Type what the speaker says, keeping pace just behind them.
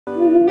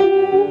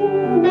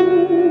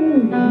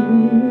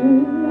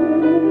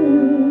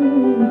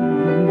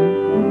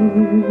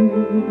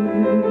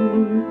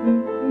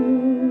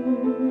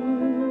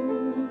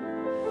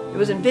It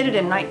was invented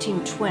in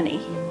 1920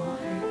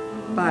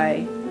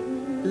 by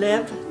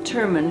Lev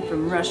Terman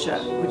from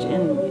Russia, which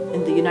in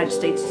the United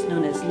States is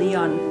known as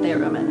Leon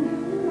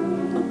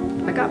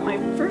Theremin. I got my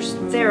first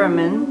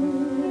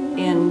theremin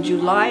in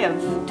July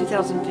of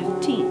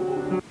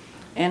 2015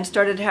 and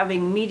started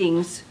having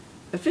meetings,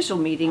 official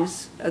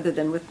meetings, other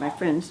than with my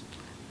friends,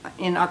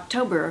 in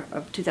October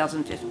of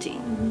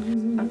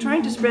 2015. I'm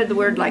trying to spread the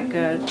word like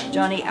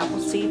Johnny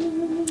Appleseed.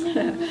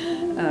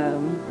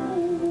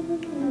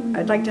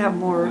 I'd like to have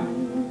more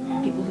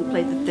people who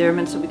play the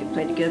theremin so we can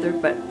play together,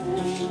 but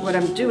what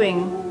I'm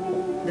doing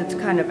that's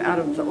kind of out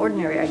of the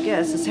ordinary, I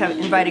guess, is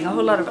inviting a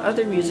whole lot of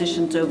other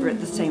musicians over at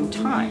the same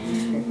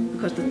time,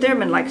 because the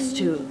theremin likes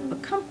to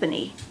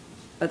accompany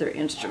other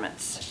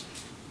instruments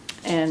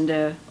and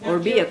or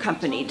be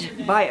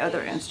accompanied by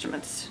other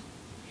instruments.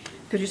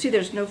 Because you see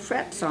there's no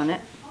frets on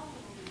it,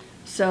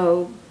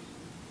 so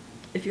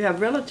if you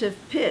have relative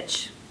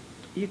pitch,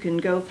 you can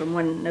go from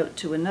one note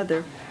to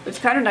another. It's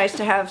kind of nice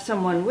to have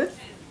someone with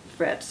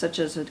frets, such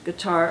as a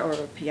guitar or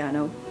a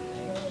piano.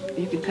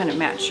 You can kind of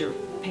match your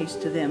pace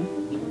to them.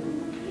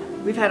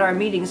 We've had our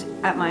meetings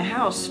at my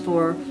house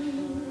for,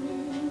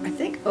 I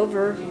think,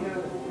 over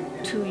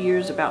 2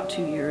 years, about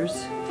 2 years.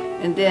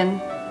 And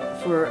then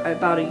for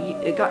about a year,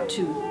 it got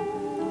to,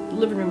 the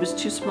living room was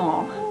too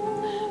small.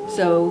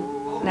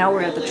 So now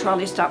we're at the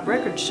Trolley Stop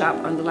Record Shop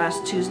on the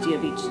last Tuesday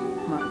of each